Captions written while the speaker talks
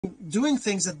doing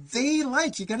things that they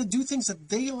like. You got to do things that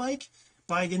they like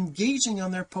by engaging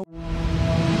on their post.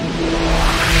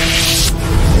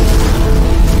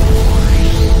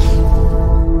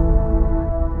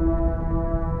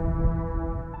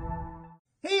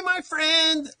 Hey my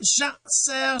friend,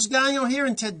 Jean-Serge Gagnon here,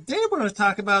 and today we're going to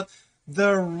talk about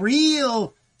the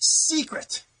real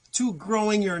secret to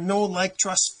growing your know, like,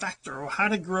 trust factor, or how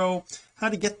to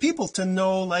get people to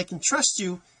know, like, and trust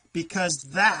you, because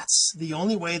that's the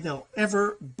only way they'll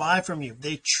ever buy from you.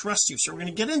 They trust you. So we're going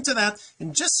to get into that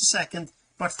in just a second,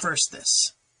 but first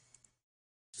this.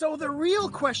 So the real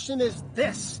question is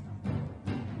this: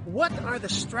 what are the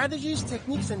strategies,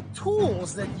 techniques, and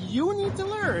tools that you need to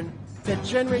learn to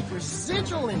generate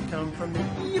residual income from the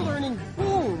e-learning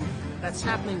boom that's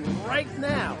happening right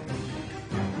now?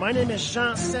 My name is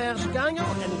Jean-Serge Gagnon,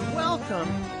 and welcome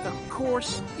to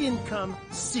Course Income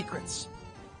Secrets.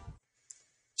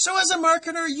 So as a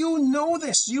marketer, you know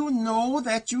this. You know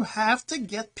that you have to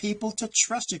get people to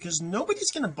trust you, because nobody's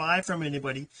going to buy from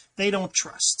anybody they don't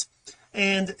trust.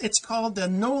 And it's called the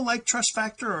know, like, trust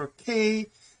factor, or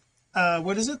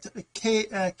what is it?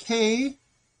 KLT,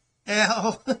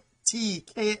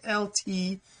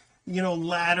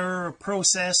 ladder or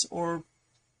process or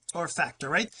factor,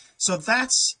 right? So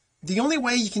that's the only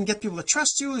way you can get people to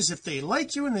trust you, is if they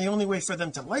like you, and the only way for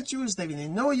them to like you is they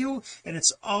know you, and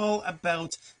it's all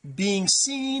about being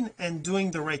seen and doing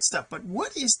the right stuff. But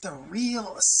what is the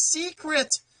real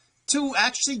secret to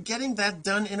actually getting that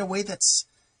done in a way that's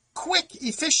quick,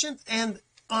 efficient, and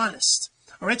honest?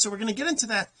 All right, so we're going to get into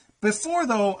that. Before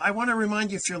though, I want to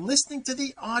remind you, if you're listening to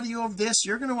the audio of this,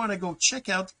 you're going to want to go check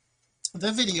out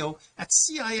the video at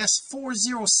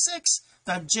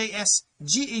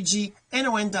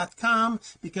cis406.jsgagnon.com,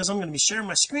 because I'm going to be sharing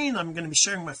my screen, I'm going to be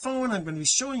sharing my phone, I'm going to be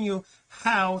showing you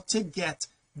how to get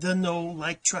the know,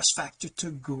 like, trust factor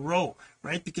to grow,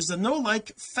 right? Because the know,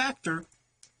 like factor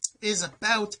is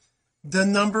about the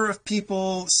number of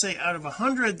people, say out of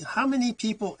 100, how many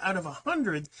people out of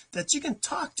 100 that you can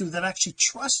talk to that actually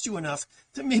trust you enough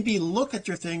to maybe look at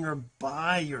your thing or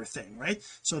buy your thing, right?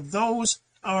 So those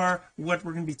are what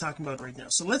we're going to be talking about right now.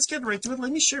 So let's get right to it.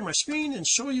 Let me share my screen and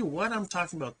show you what I'm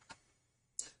talking about.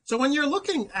 So when you're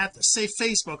looking at, say,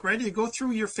 Facebook, right, you go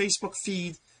through your Facebook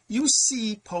feed, you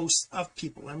see posts of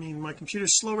people. I mean, my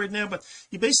computer's slow right now, but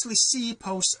you basically see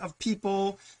posts of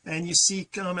people, and you see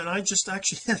comment. I just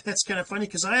actually that's kind of funny,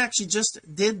 because I actually just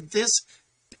did this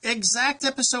exact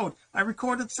episode. I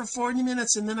recorded for 40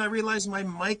 minutes, and then I realized my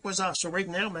mic was off. So right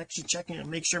now I'm actually checking and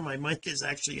make sure my mic is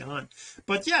actually on.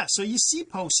 But yeah, so you see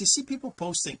posts, you see people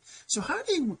posting. So how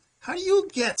do you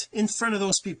get in front of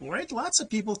those people, right? Lots of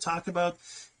people talk about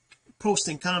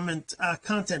posting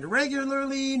content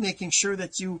regularly, making sure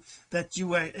that you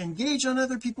engage on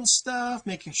other people's stuff,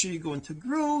 making sure you go into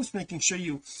groups, making sure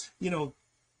you do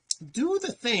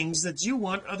the things that you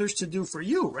want others to do for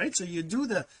you, right? So you do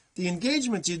the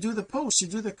engagement, you do the posts, you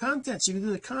do the contents, you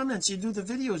do the comments, you do the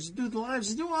videos, you do the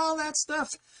lives, you do all that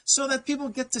stuff so that people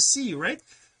get to see you, right?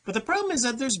 But the problem is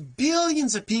that there's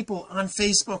billions of people on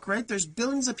Facebook, right? There's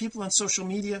billions of people on social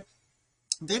media.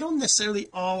 They don't necessarily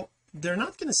they're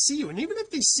not going to see you, and even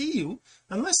if they see you,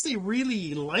 unless they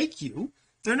really like you,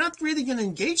 they're not really going to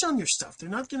engage on your stuff. They're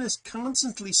not going to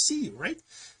constantly see you, right?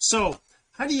 So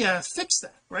how do you fix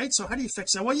that, right? So how do you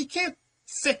fix that? Well, you can't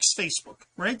fix Facebook,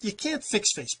 right? You can't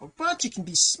fix Facebook, but you can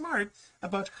be smart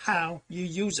about how you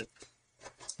use it.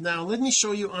 Now let me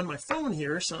show you on my phone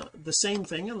here, so the same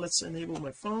thing, and let's enable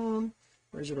my phone.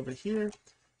 Where is it? Over here.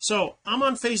 So I'm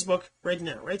on Facebook right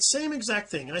now, right? Same exact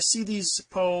thing. I see these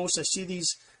posts, I see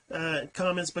these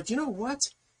comments, but you know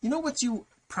what you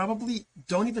probably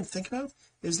don't even think about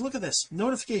is, look at this,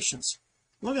 notifications.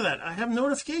 Look at that, I have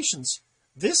notifications.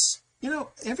 This,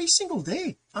 every single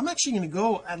day I'm actually going to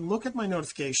go and look at my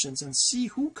notifications and see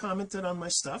who commented on my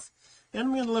stuff, and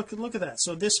I'm going to look at that.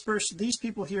 So these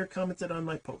people here commented on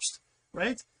my post,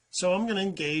 right? So I'm going to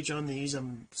engage on these.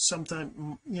 I'm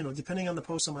sometime, depending on the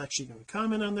post, I'm actually going to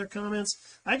comment on their comments.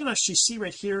 I can actually see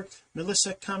right here,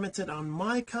 Melissa commented on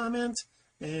my comment,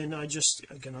 and I'm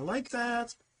going to like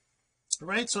that,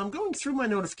 right? So I'm going through my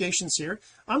notifications here.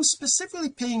 I'm specifically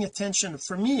paying attention,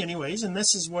 for me anyways, and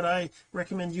this is what I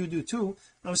recommend you do too.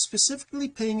 I'm specifically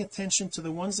paying attention to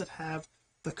the ones that have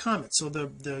the comment, so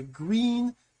the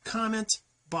green comment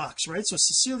box, right? So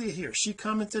Cecilia here, she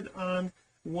commented on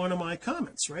one of my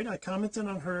comments, right? I commented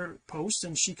on her post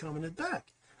and she commented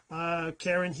back.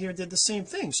 Karen here did the same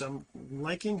thing, so I'm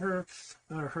liking her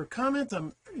comment,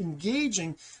 I'm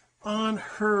engaging on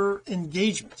her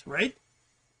engagement, right?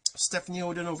 Stephanie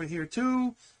Odin over here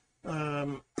too,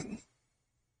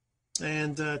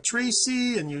 and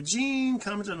Tracy and Eugene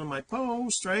commented on my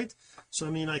post, right? So I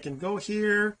mean I can go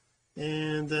here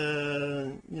and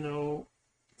you know,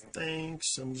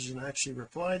 thanks, I'm just gonna actually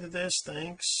reply to this,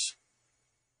 thanks,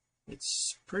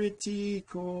 it's pretty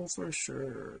cool for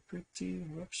sure, pretty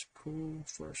looks cool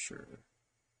for sure.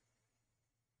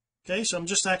 Okay, so I'm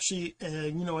just actually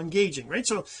you know, engaging, right?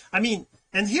 So I mean,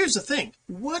 and here's the thing,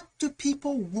 what do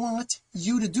people want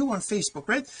you to do on Facebook,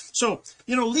 right? So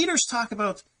you know, leaders talk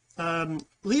about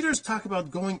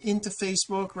going into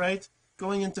Facebook, right?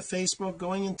 Going into Facebook,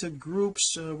 going into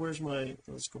groups, where's my,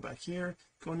 let's go back here,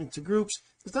 going into groups.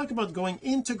 They talk about going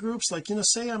into groups, like, you know,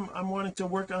 say I'm wanting to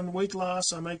work on weight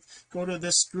loss, I might go to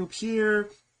this group here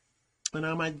and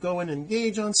I might go and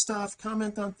engage on stuff,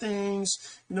 comment on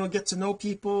things, you know, get to know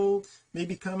people,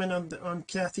 maybe comment on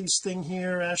Kathy's thing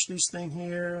here, Ashley's thing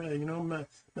here, you know,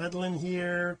 Madeline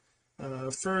here,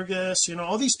 Fergus, you know,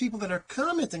 all these people that are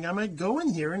commenting, I might go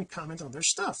in here and comment on their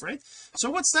stuff, right? So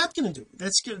what's that going to do?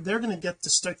 They're going to get to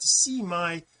start to see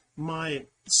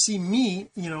see me,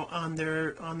 you know, on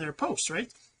their posts,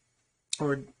 right?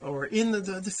 Or in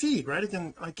the feed, right?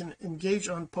 I can engage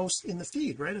on posts in the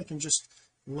feed, right? I can just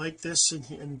like this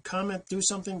and comment, do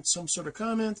something, some sort of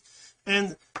comment.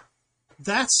 And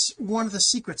that's one of the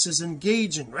secrets, is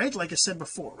engaging, right? Like I said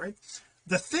before, right?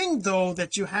 The thing though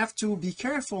that you have to be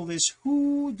careful is,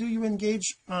 who do you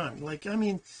engage on? Like, I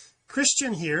mean,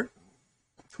 Christian here,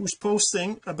 who's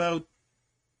posting about,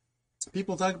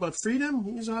 people talk about freedom,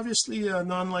 he's obviously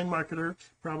an online marketer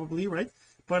probably, right?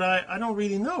 But I don't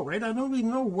really know, right? I don't really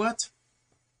know what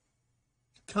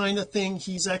kind of thing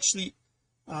he's actually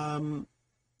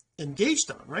engaged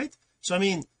on, right? So I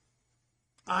mean,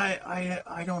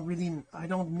 I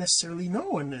don't necessarily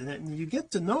know, and you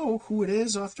get to know who it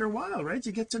is after a while, right?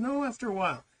 You get to know after a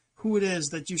while who it is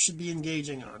that you should be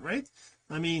engaging on, right?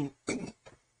 I mean,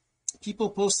 people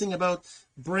posting about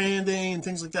branding and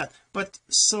things like that. But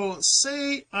so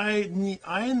say I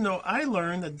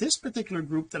learned that this particular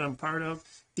group that I'm part of,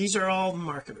 these are all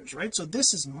marketers, right? So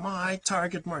this is my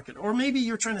target market. Or maybe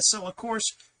you're trying to sell a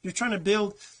course, you're trying to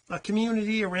build a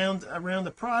community around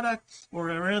the product, or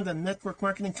around a network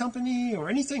marketing company, or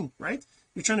anything, right?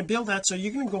 You're trying to build that, so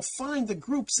you're going to go find the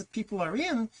groups that people are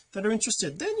in that are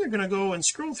interested. Then you're going to go and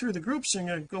scroll through the groups, and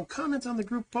you're going to go comment on the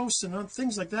group posts and on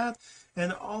things like that,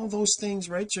 and all those things,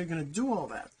 right? So you're going to do all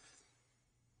that.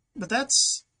 But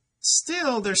that's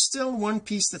there's still one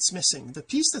piece that's missing. The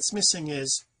piece that's missing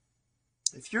is,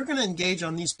 if you're going to engage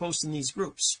on these posts in these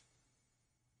groups,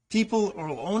 people are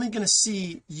only going to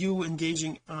see you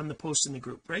engaging on the post in the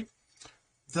group, right?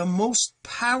 The most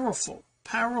powerful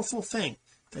thing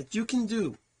that you can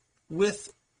do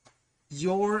with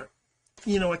your,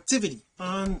 you know, activity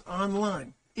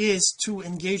online is to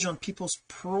engage on people's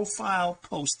profile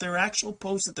posts, their actual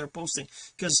posts that they're posting,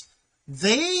 because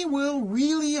they will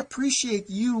really appreciate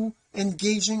you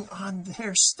engaging on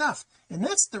their stuff. And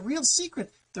that's the real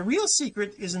secret. The real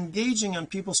secret is engaging on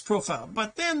people's profile.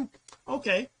 But then,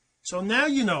 okay, so now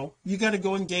you know, you got to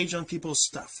go engage on people's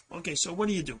stuff. Okay, so what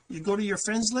do? You go to your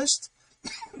friends list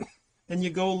and you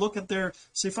go look at their,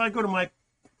 so if I go to my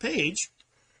page,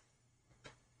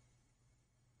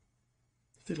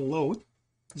 if it'll load,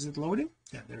 is it loading?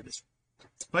 Yeah, there it is.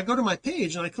 If I go to my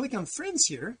page and I click on friends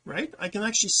here, right, I can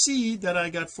actually see that I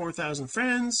got 4,000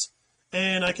 friends,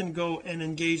 and I can go and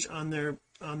engage on their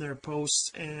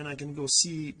posts, and I can go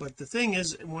see. But the thing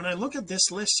is, when I look at this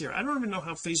list here, I don't even know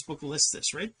how Facebook lists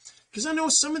this, right? Because I know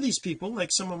some of these people,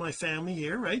 like some of my family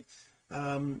here, right?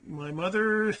 My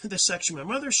mother, this section, my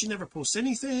mother, she never posts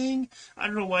anything. I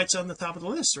don't know why it's on the top of the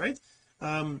list, right?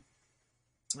 And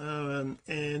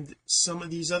some of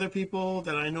these other people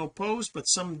that I know post, but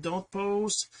some don't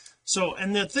post. So,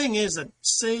 and the thing is that,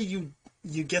 say you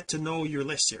get to know your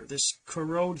list here, this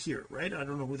corrode here, right? I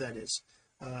don't know who that is.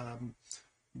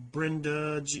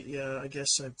 Brenda, I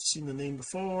guess I've seen the name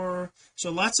before. So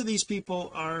lots of these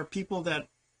people are people that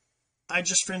I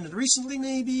just friended recently,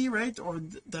 maybe, right? Or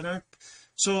that aren't.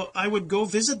 So I would go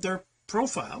visit their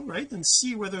profile, right, and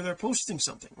see whether they're posting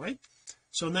something, right?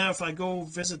 So now if I go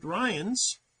visit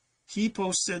Ryan's, he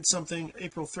posted something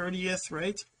April 30th,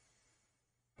 right?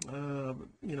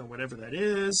 You know, whatever that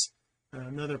is.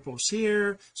 Another post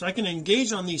here. So I can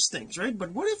engage on these things, right?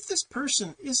 But what if this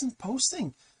person isn't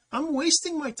posting? I'm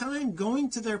wasting my time going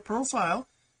to their profile,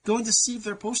 going to see if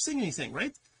they're posting anything,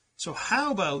 right? So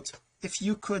how about if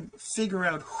you could figure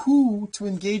out who to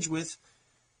engage with,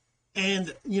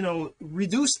 and, you know,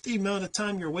 reduce the amount of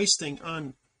time you're wasting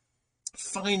on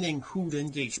finding who to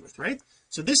engage with, right?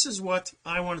 So this is what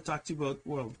I want to talk to you about.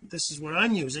 Well, this is what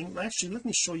I'm using. Actually, let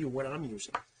me show you what I'm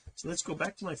using. So let's go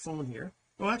back to my phone here.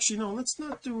 oh actually no, let's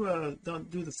not do don't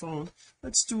do the phone,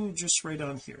 let's do just right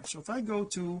on here. So if I go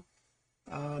to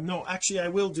no, actually I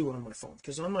will do on my phone,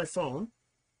 because on my phone,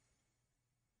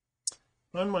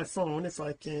 if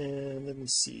I can, let me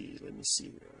see,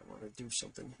 I want to do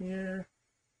something here.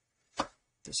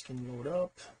 This can load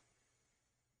up.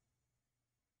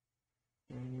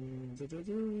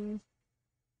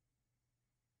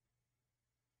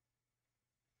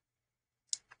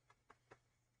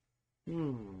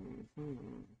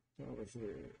 Over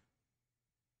here,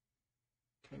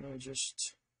 can I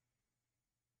just,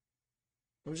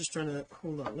 I'm just trying to,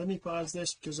 hold on, let me pause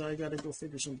this because I got to go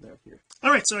figure something out here.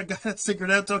 All right, so I got it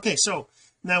figured out. Okay, so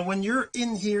now when you're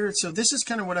in here, so this is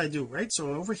kind of what I do, right?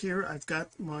 So over here I've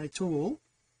got my tool,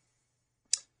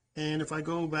 and if I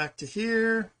go back to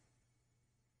here,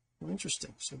 well,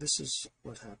 interesting, so this is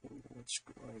what happened.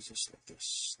 Why is this like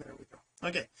this? There we go.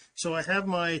 Okay, so I have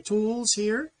my tools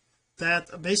here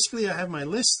that basically I have my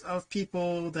list of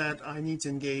people that I need to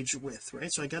engage with,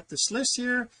 right? So I got this list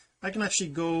here. I can actually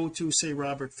go to, say,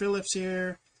 Robert Phillips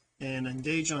here and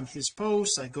engage on his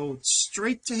post. I go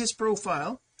straight to his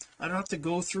profile. I don't have to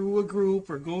go through a group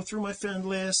or go through my friend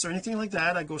list or anything like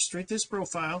that. I go straight to his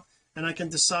profile, and I can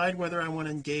decide whether I want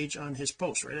to engage on his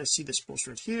post, right? I see this post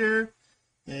right here,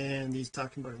 and he's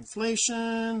talking about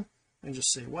inflation. I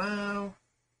just say wow,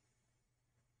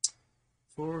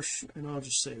 and I'll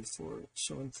just say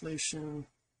so inflation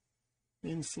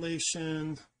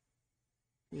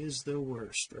is the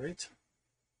worst, right?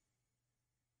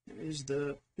 Is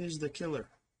the killer.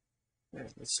 All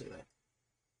right, let's say that.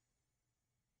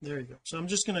 There you go. So I'm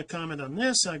just going to comment on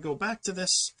this. I go back to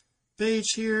this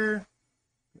page here,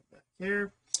 back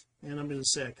here, and I'm going to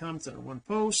say I commented on one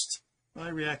post, I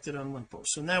reacted on one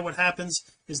post. So now what happens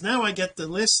is, now I get the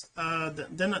list,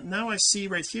 then now I see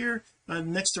right here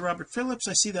next to Robert Phillips,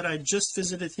 I see that I just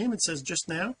visited him. It says just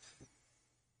now,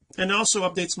 and also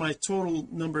updates my total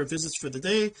number of visits for the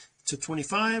day to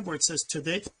 25, where it says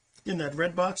today in that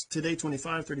red box, today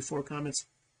 25, 34 comments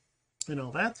and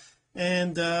all that,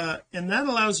 and that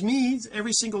allows me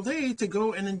every single day to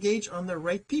go and engage on the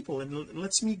right people, and it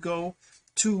lets me go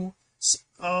to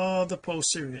all the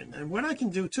posts are in. And what I can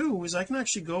do too is I can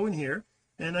actually go in here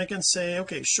and I can say,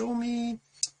 okay, show me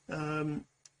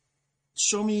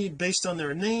based on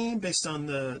their name, based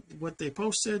on what they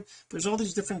posted. There's all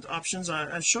these different options.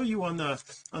 I'll show you on the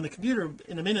computer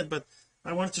in a minute, but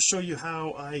I wanted to show you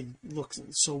how I look.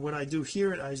 So what I do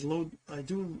here, I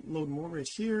do load more right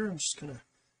here. I'm just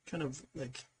kind of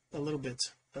like a little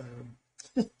bit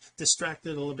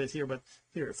distracted a little bit here, but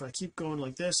here, if I keep going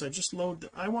like this, I just load.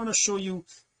 I want to show you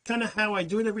kind of how I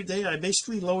do it every day. I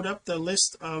basically load up the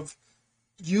list of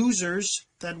users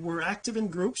that were active in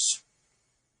groups,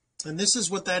 and this is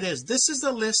what that is. This is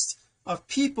the list of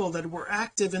people that were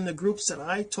active in the groups that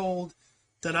I told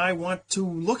that I want to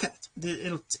look at.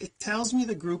 It tells me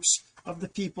the groups of the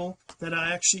people that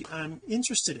I'm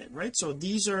interested in, right? So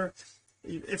these are,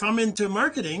 if I'm into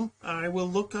marketing, I will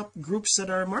look up groups that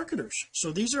are marketers.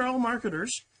 So these are all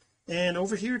marketers, and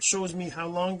over here it shows me how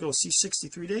long ago. See,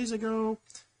 63 days ago,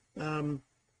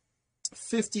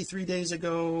 53 days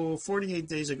ago, 48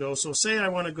 days ago. So say I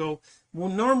want to go, well,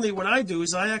 normally what I do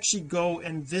is I actually go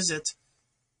and visit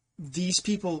these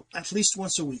people at least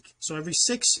once a week. So every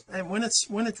 6, and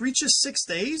when it reaches 6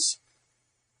 days,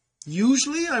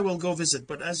 usually I will go visit.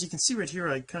 But as you can see right here,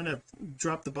 I kind of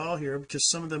dropped the ball here, because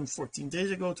some of them 14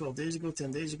 days ago, 12 days ago,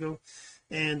 10 days ago,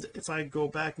 and if I go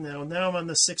back now I'm on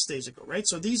the 6 days ago, right?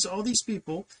 So all these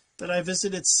people that I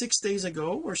visited 6 days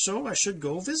ago or so, I should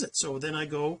go visit. So then I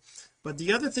go. But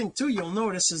the other thing too you'll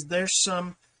notice is there's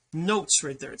some notes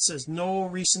right there. It says no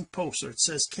recent posts, or it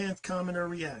says can't comment or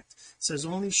react, it says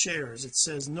only shares, it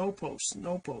says no post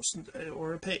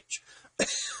or a page.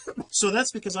 So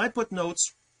that's because I put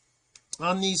notes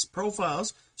on these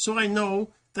profiles, so I know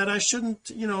that I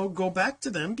shouldn't go back to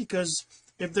them, because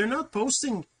if they're not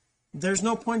posting, there's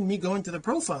no point in me going to the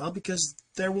profile, because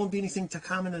there won't be anything to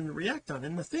comment and react on.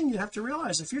 And the thing you have to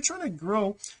realize, if you're trying to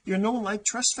grow your like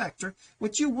trust factor,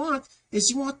 what you want is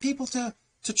you want people to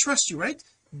trust you, right?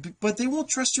 But they won't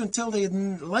trust you until they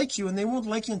like you, and they won't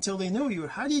like you until they know you.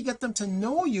 How do you get them to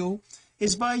know you?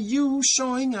 Is by you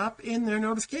showing up in their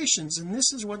notifications. And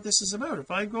this is what this is about. If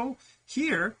I go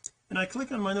here and I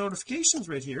click on my notifications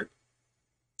right here,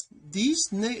 these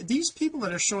people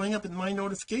that are showing up in my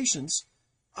notifications,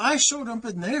 I showed up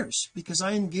in theirs because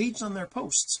I engaged on their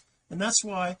posts, and that's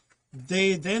why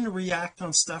they then react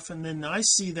on stuff, and then I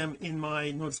see them in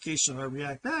my notification. I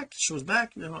react back, it shows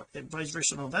back, and vice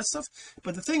versa, and all that stuff.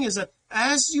 But the thing is that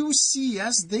as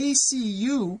they see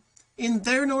you in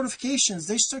their notifications,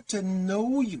 they start to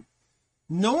know you.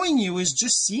 knowing you is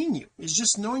just seeing you, is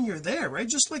just knowing you're there, right?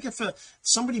 Just like if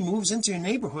somebody moves into your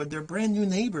neighborhood, they're a brand new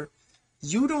neighbor,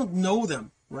 you don't know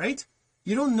them, right?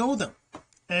 You don't know them,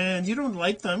 and you don't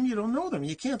like them, you don't know them.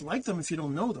 You can't like them if you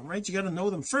don't know them, right? You got to know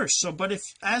them first. So but if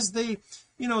as they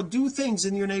do things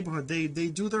in your neighborhood, they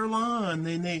do their lawn,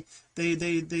 they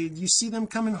you see them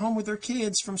coming home with their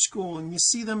kids from school, and you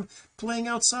see them playing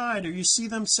outside, or you see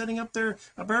them setting up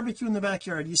a barbecue in the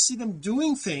backyard, you see them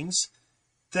doing things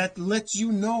that let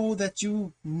you know that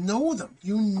you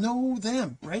know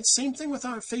them, right? Same thing with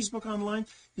our Facebook online.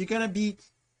 You got to be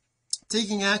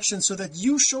taking action so that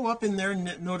you show up in their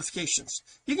notifications.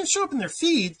 You can show up in their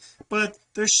feed, but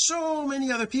there's so many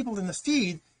other people in the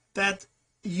feed that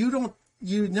you're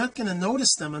not going to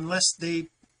notice them unless they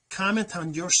comment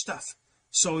on your stuff.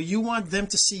 So you want them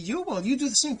to see you, well, you do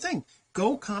the same thing.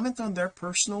 Go comment on their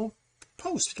personal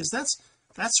post, because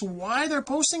that's why they're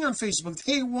posting on Facebook.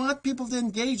 They want people to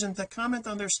engage and to comment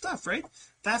on their stuff, right?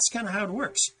 That's kind of how it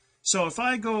works. So if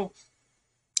I go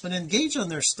and engage on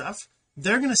their stuff,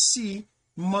 they're going to see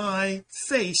my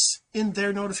face in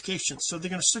their notifications, so they're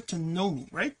going to start to know me,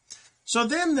 right? So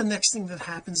then the next thing that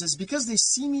happens is, because they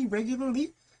see me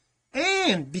regularly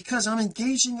and because I'm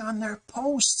engaging on their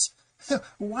posts.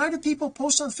 Why do people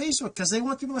post on Facebook? Because they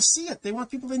want people to see it, they want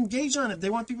people to engage on it, they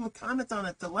want people to comment on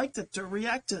it, to like it, to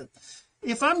react to it.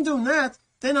 If I'm doing that,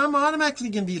 then I'm automatically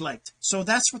going to be liked. So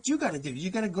that's what you got to do. You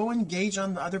got to go engage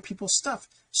on other people's stuff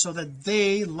so that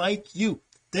they like you.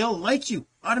 They'll like you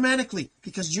automatically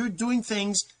because you're doing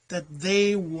things that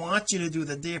they want you to do,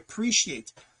 that they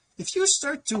appreciate. If you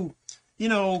start to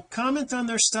comment on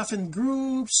their stuff in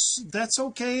groups, that's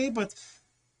okay, but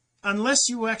unless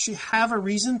you actually have a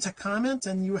reason to comment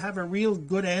and you have a real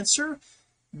good answer,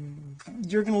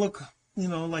 you're going to look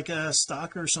like a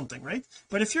stalker or something, right?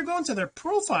 But if you're going to their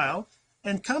profile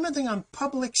and commenting on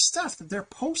public stuff that they're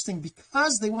posting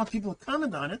because they want people to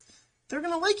comment on it, they're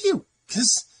going to like you,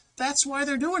 because that's why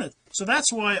they're doing it. So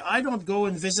that's why I don't go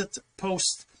and visit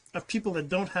posts of people that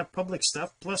don't have public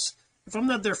stuff. Plus, if I'm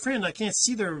not their friend, I can't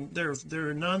see their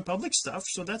non-public stuff,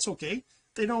 so that's okay.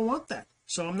 They don't want that,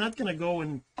 so I'm not going to go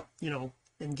and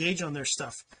engage on their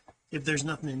stuff if there's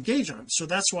nothing to engage on. So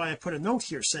that's why I put a note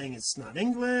here saying it's not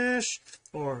English,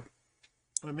 or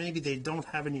maybe they don't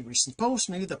have any recent posts.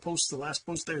 Maybe the last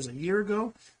post there is a year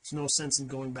ago. There's no sense in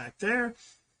going back there.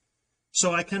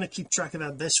 So I kind of keep track of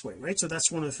that this way, right? So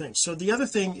that's one of the things. So the other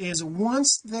thing is,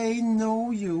 once they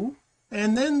know you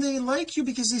and then they like you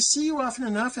because they see you often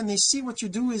enough and they see what you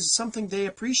do is something they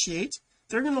appreciate,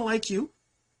 they're going to like you.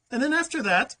 And then after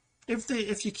that,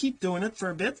 if you keep doing it for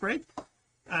a bit, right,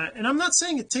 and I'm not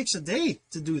saying it takes a day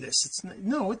to do this,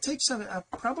 it takes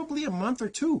probably a month or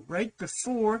two, right,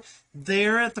 before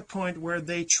they're at the point where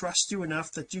they trust you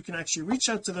enough that you can actually reach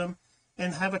out to them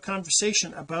and have a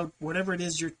conversation about whatever it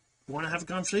is you want to have a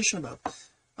conversation about.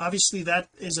 Obviously that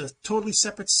is a totally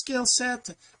separate skill set.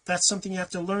 That's something you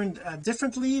have to learn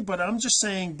differently, but I'm just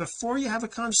saying, before you have a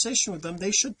conversation with them,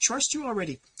 they should trust you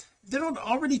already. If they don't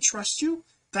already trust you,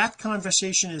 that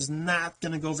conversation is not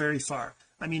going to go very far.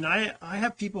 I mean, I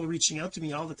have people reaching out to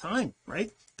me all the time, right?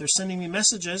 They're sending me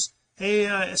messages, hey,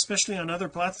 especially on other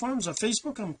platforms. On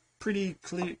Facebook I'm pretty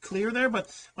clear there, but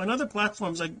on other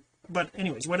platforms, but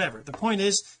anyways, whatever. The point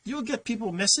is, you'll get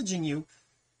people messaging you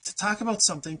to talk about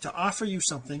something, to offer you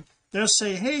something. They'll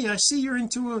say, hey, I see you're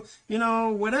into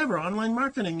whatever, online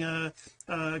marketing,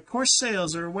 course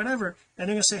sales or whatever, and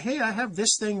they're going to say, hey, I have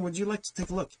this thing, would you like to take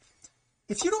a look?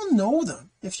 If you don't know them,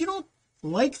 if you don't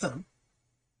like them,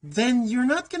 then you're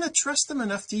not going to trust them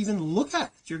enough to even look at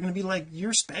it. You're going to be like,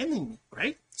 you're spamming me,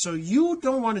 right? So you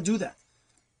don't want to do that.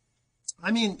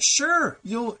 I mean, sure,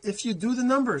 if you do the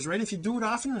numbers, right, if you do it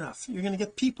often enough, you're going to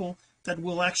get people that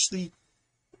will actually,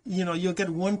 you'll get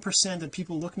 1% of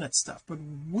people looking at stuff. But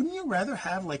wouldn't you rather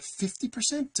have like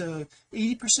 50% to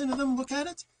 80% of them look at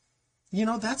it?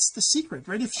 That's the secret,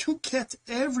 right? If you get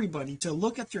everybody to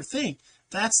look at your thing,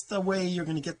 that's the way you're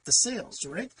going to get the sales,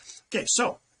 right? Okay,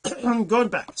 so going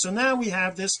back, so now we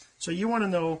have this. So you want to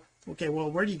know, okay, well,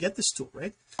 where do you get this tool,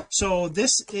 right? So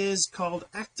this is called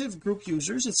Active Group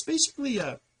Users. It's basically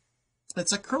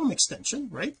it's a Chrome extension,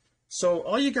 right? So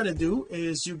all you got to do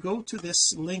is you go to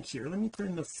this link here. Let me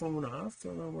turn the phone off.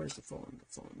 Where's the phone?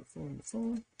 The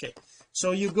phone. Okay,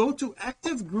 so you go to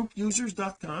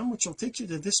activegroupusers.com, which will take you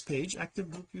to this page,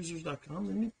 activegroupusers.com.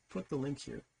 Let me put the link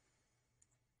here.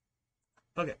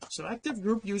 Okay, so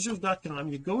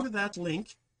activegroupusers.com, you go to that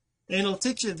link and it'll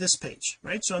take you to this page,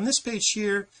 right? So on this page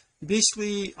here,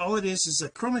 basically all it is a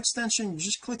Chrome extension. You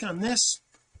just click on this,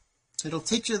 it'll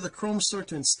take you to the Chrome store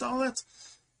to install it,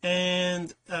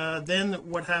 and then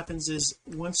what happens is,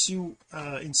 once you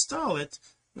install it,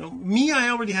 me, I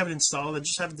already have it installed. I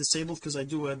just have it disabled because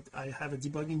I have a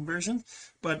debugging version.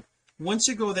 But once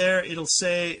you go there, it'll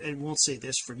say, it won't say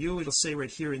this for you, it'll say right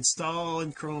here, install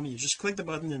in Chrome. You just click the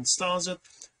button, it installs it.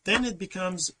 Then it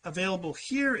becomes available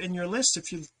here in your list.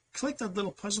 If you click that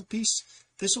little puzzle piece,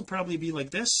 this will probably be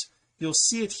like this. You'll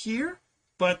see it here,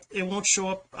 but it won't show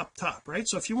up top, right?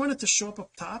 So if you want it to show up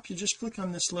top, you just click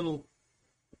on this little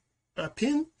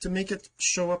pin to make it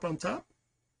show up on top,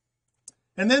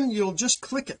 and then you'll just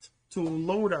click it to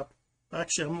load up.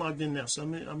 Actually, I'm logged in now, so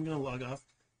I'm going to log off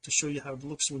to show you how it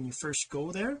looks when you first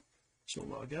go there. So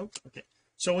log out. Okay,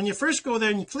 so when you first go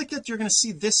there and you click it, you're going to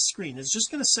see this screen. It's just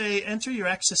going to say enter your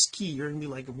access key. You're going to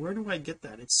be like, where do I get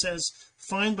that? It says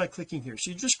find by clicking here.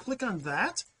 So you just click on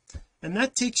that, and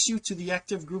that takes you to the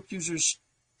active group users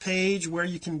page where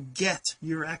you can get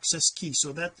your access key.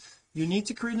 So that you need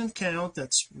to create an account.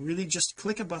 That's really just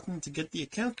click a button to get the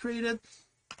account created.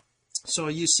 So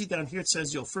you see down here it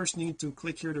says you'll first need to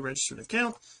click here to register an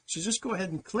account. So just go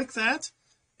ahead and click that,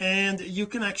 and you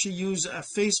can actually use a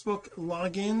Facebook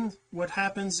login. What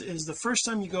happens is the first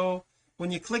time you go, when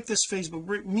you click this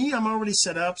Facebook, I'm already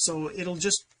set up, so it'll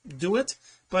just do it.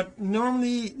 But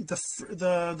normally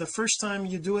the first time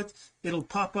you do it, it'll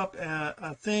pop up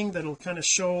a thing that'll kind of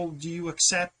show, do you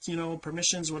accept,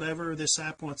 permissions, whatever, this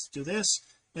app wants to do this,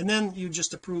 and then you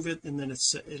just approve it, and then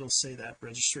it'll say that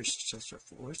registration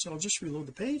successful. So I'll just reload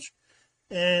the page,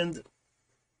 and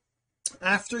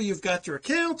after you've got your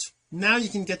account, now you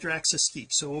can get your access key.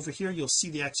 So over here you'll see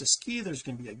the access key. There's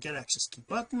going to be a get access key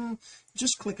button.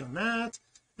 Just click on that,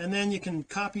 and then you can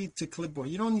copy to clipboard.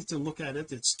 You don't need to look at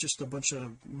it, it's just a bunch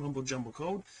of mumbo jumbo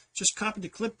code. Just copy to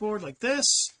clipboard like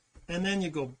this, and then you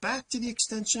go back to the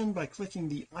extension by clicking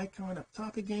the icon up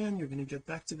top again. You're going to get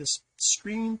back to this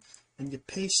screen, and you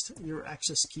paste your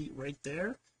access key right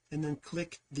there, and then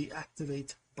click the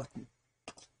activate button.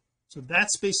 So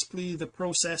that's basically the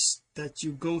process that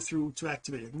you go through to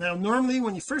activate it. Now normally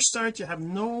when you first start, you have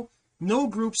no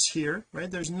groups here, right?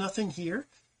 There's nothing here.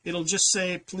 It'll just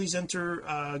say please enter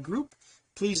a group,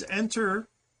 please enter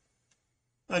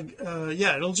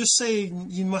it'll just say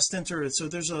you must enter it. So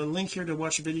there's a link here to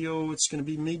watch a video. It's going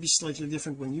to be maybe slightly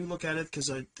different when you look at it,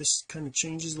 because this kind of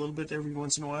changes a little bit every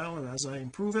once in a while as I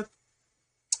improve it.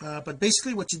 But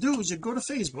basically what you do is you go to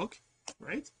Facebook,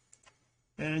 right,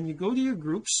 and you go to your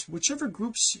groups, whichever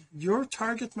groups your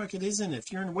target market is in.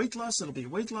 If you're in weight loss, it'll be a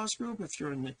weight loss group. If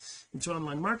you're into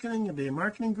online marketing, it'll be a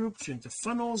marketing group. If you're into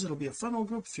funnels, it'll be a funnel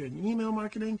group. If you're in email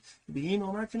marketing, it'll be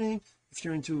email marketing. If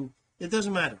you're into, it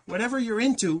doesn't matter, whatever you're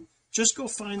into, just go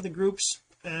find the groups.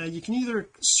 You can either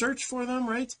search for them,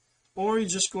 right, or you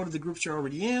just go to the groups you're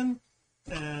already in,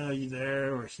 you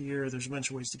there or here. There's a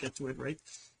bunch of ways to get to it, right?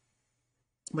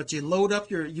 But you load up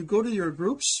you go to your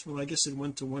groups. Well, I guess it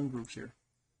went to one group here.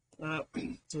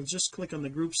 So just click on the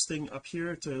groups thing up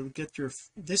here to get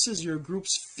this is your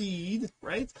groups feed,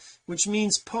 right, which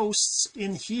means posts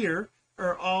in here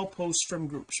are all posts from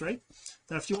groups, right?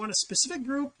 Now if you want a specific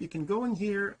group, you can go in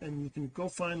here and you can go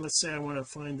find, let's say I want to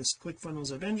find this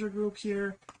ClickFunnels Avenger group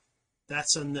here.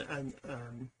 That's an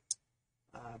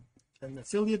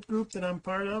affiliate group that I'm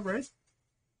part of, right?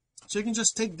 So you can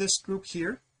just take this group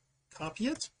here, copy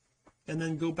it, and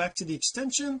then go back to the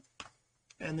extension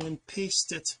and then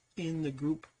paste it in the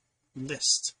group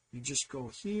list. You just go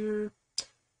here,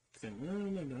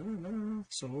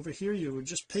 so over here you would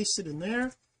just paste it in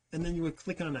there, and then you would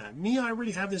click on that. I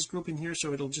already have this group in here,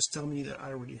 so it'll just tell me that I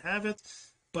already have it,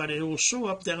 but it will show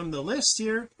up down the list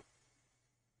here,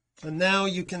 and now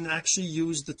you can actually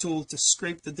use the tool to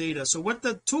scrape the data. So what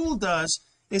the tool does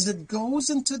is it goes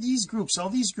into these groups, all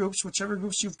these groups, whichever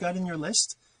groups you've got in your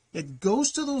list, it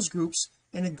goes to those groups,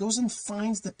 and it goes and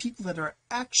finds the people that are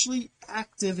actually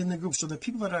active in the group, so the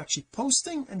people that are actually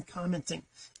posting and commenting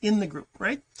in the group,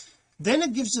 right? Then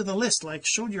it gives you the list, like I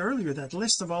showed you earlier, that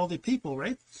list of all the people,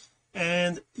 right?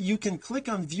 And you can click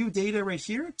on view data right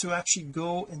here to actually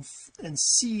go and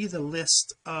see the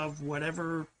list of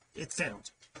whatever it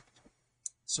found.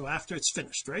 So after it's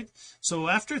finished, right, so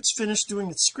after it's finished doing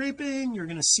its scraping, you're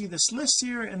going to see this list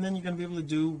here, and then you're going to be able to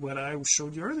do what I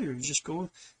showed you earlier. You just go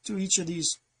to each of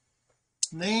these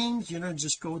names,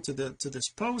 just go to this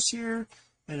post here,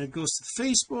 and it goes to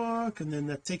Facebook, and then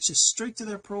that takes you straight to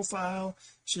their profile,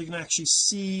 so you can actually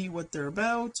see what they're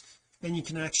about, and you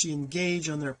can actually engage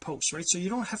on their posts, right? So you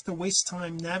don't have to waste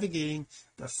time navigating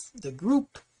the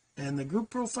group and the group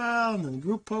profile and then the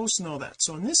group post and all that.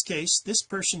 So in this case, this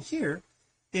person here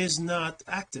is not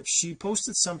active. She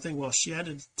posted something, well, she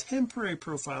added a temporary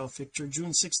profile picture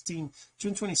June 26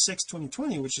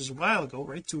 2020, which is a while ago,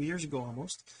 right, 2 years ago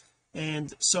almost.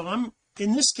 And so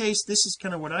in this case, this is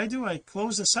kind of what I do. I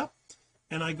close this up,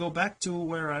 and I go back to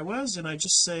where I was and I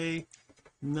just say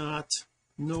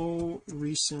no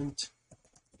recent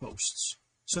posts.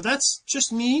 So that's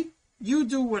just me. You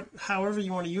do what however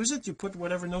you want to use it, you put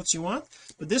whatever notes you want,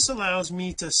 but this allows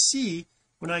me to see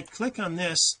when I click on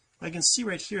this, I can see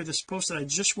right here this post that I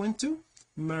just went to,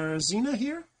 Marzina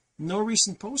here, no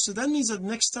recent posts. So that means that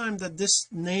next time that this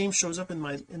name shows up in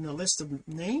the list of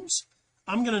names,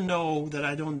 I'm going to know that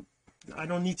I don't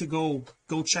need to go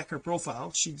check her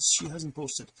profile. She hasn't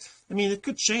posted. I mean, it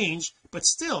could change, but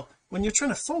still, when you're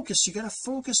trying to focus, you got to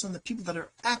focus on the people that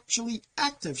are actually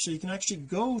active, so you can actually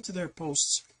go to their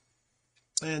posts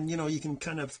and you can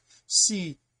kind of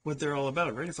see what they're all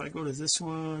about, right? If I go to this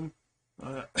one,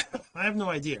 I have no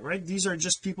idea, right? These are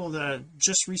just people that I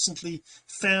just recently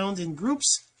found in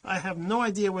groups. I have no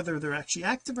idea whether they're actually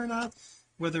active or not,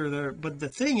 but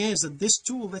the thing is that this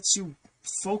tool lets you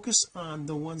focus on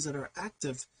the ones that are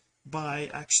active by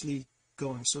actually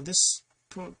going. So this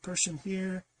person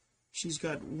here, she's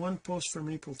got one post from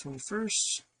April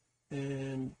 21st,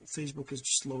 and Facebook is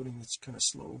just loading. It's kind of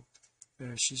slow.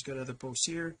 She's got other posts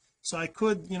here, so I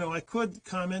could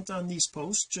comment on these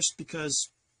posts, just because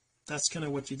that's kind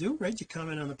of what you do, right? You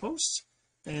comment on the posts,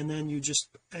 and then you just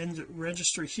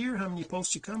register here how many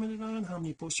posts you commented on, how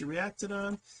many posts you reacted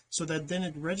on, so that then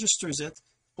it registers it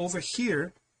over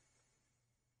here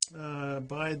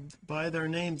by their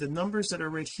name, the numbers that are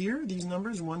right here, these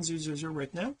numbers 1000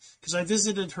 right now, because I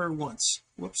visited her once.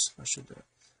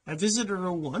 I visited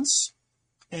her once,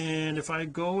 and if I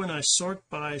go and I sort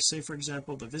by, say for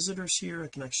example, the visitors here, I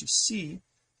can actually see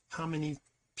how many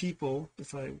people,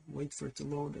 if I wait for it to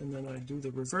load and then I do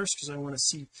the reverse, because I want to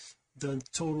see the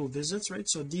total visits, right?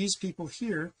 So these people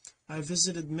here I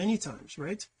visited many times,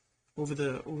 right, over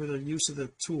the use of the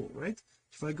tool, right?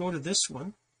 If I go to this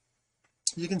one,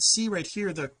 you can see right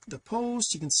here the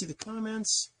post, you can see the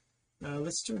comments.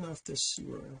 Let's turn off this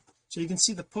URL, so you can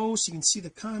see the post, you can see the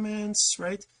comments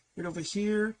right over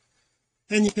here,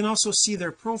 and you can also see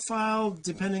their profile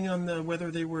depending on whether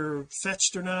they were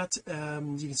fetched or not.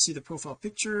 You can see the profile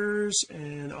pictures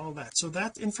and all that, so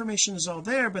that information is all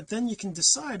there, but then you can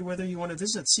decide whether you want to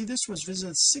visit. See, this was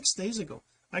visited 6 days ago.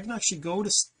 I can actually go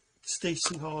to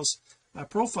Stacey Hall's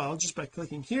profile just by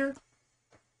clicking here,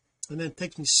 and then it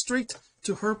takes me straight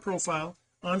to her profile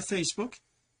on Facebook.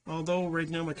 Although right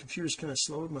now my computer is kind of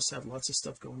slow, it must have lots of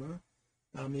stuff going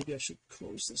on. Maybe I should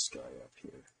close this guy up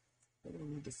here. I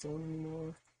don't need the phone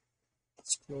anymore.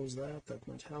 Let's close that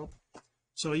might help.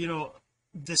 So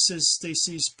this is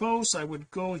Stacey's post. I would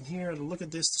go in here to look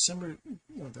at this December,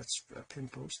 that's a pin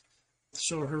post.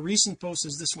 So her recent post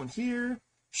is this one here.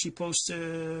 She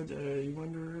posted you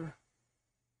wonder,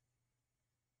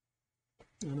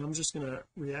 and I'm just going to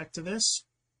react to this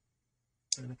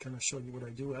and kind of show you what I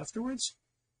do afterwards.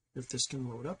 If this can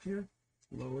load up here,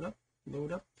 load up,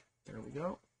 there we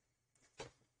go.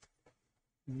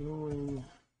 Knowing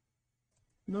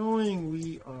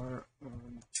we are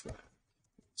on track.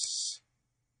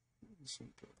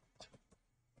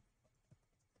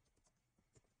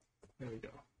 There we go.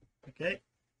 Okay,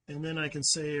 and then I can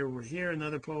say over here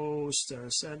another post,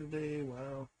 Saturday,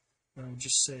 wow. I'll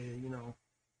just say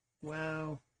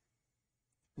wow,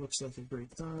 looks like a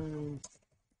great time.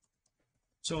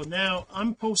 So now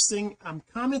I'm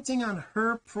commenting on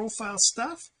her profile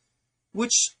stuff,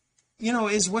 which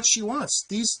is what she wants.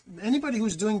 Anybody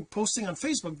who's doing posting on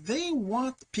Facebook, they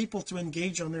want people to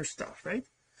engage on their stuff, right?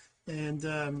 And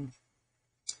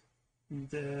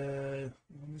the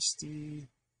honesty,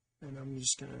 and I'm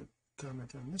just gonna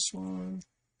comment on this one.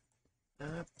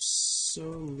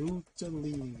 Absolutely,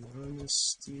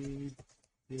 honesty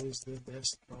is the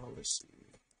best policy,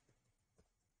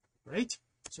 right?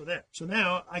 So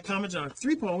now I commented on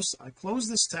 3 posts. I close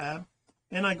this tab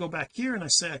and I go back here and I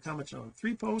say I commented on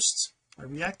 3 posts, I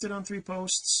reacted on 3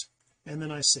 posts, and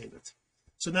then I save it.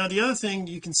 So now the other thing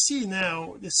you can see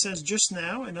now, it says just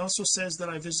now, and also says that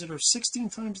I visited her 16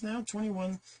 times now,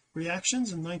 21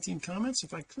 reactions and 19 comments.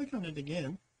 If I click on it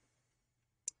again,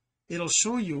 it'll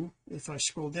show you, if I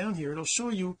scroll down here, it'll show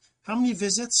you how many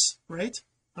visits, right,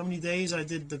 how many days I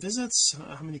did the visits,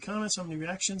 how many comments, how many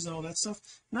reactions, and all that stuff.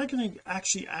 And I can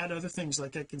actually add other things,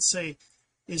 like I can say,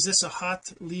 is this a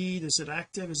hot lead, is it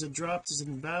active, is it dropped, is it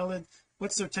invalid,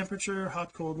 what's their temperature,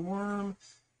 hot, cold, warm,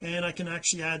 and I can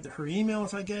actually add her email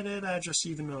if I get it, address,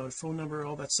 even a phone number,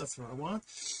 all that stuff that I want.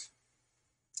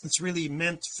 It's really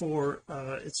meant for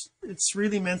it's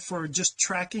really meant for just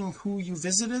tracking who you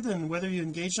visited and whether you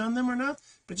engaged on them or not,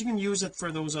 but you can use it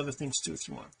for those other things too if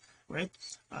you want, right?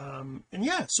 And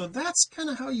yeah, so that's kind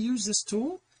of how you use this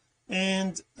tool.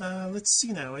 And let's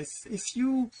see now, if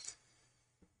you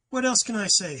what else can I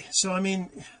say? So I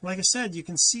mean, like I said, you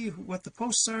can see what the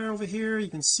posts are over here. You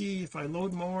can see if I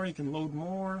load more, you can load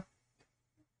more,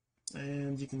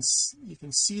 and you can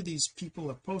see these people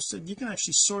have posted. You can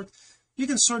actually sort, you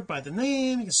can sort by the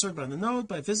name, you can sort by the note,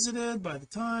 by visited, by the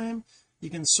time. You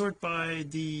can sort by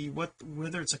the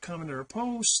whether it's a comment or a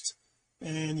post,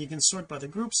 and you can sort by the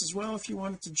groups as well if you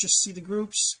wanted to just see the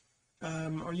groups,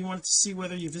 or you wanted to see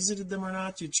whether you visited them or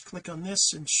not. You just click on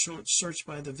this and search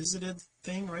by the visited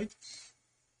thing, right?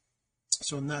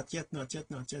 So not yet, not yet,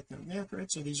 not yet, not yet,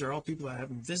 right? So these are all people I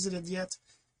haven't visited yet,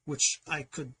 which I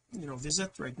could,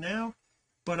 visit right now.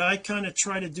 But I kind of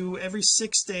try to do every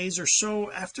 6 days or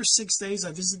so. After 6 days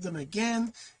I visit them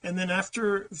again, and then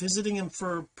after visiting them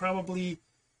for probably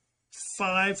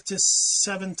 5 to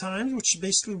 7 times, which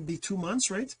basically would be 2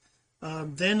 months, right,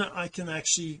 then I can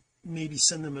actually maybe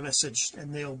send them a message,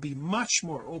 and they'll be much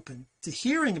more open to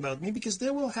hearing about me, because they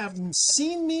will have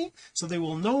seen me, so they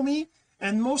will know me,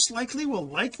 and most likely will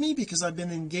like me because I've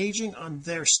been engaging on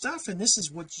their stuff. And this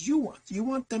is what you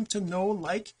want them to know,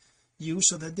 like you,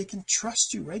 so that they can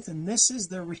trust you, right? And this is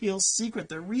the real secret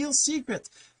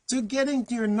to getting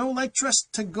your know, like,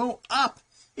 trust to go up,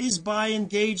 is by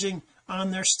engaging on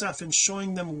their stuff and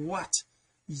showing them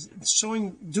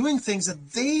doing things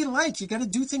that they like. You got to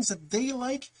do things that they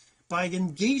like by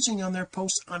engaging on their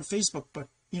posts on Facebook. But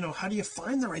how do you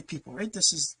find the right people, right?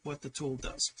 This is what the tool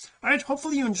does. All right,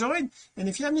 hopefully you enjoyed, and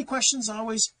if you have any questions,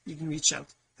 always you can reach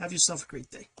out. Have yourself a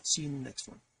great day. See you in the next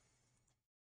one.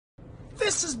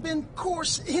 This has been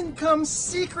Course Income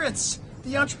Secrets,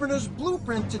 the entrepreneur's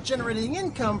blueprint to generating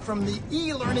income from the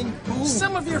e-learning boom.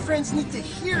 Some of your friends need to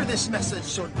hear this message,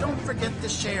 so don't forget to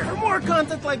share. For more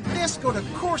content like this, go to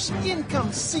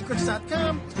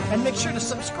CourseIncomeSecrets.com and make sure to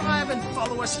subscribe and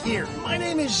follow us here. My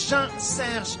name is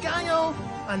Jean-Serge Gagnon.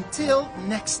 Until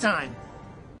next time.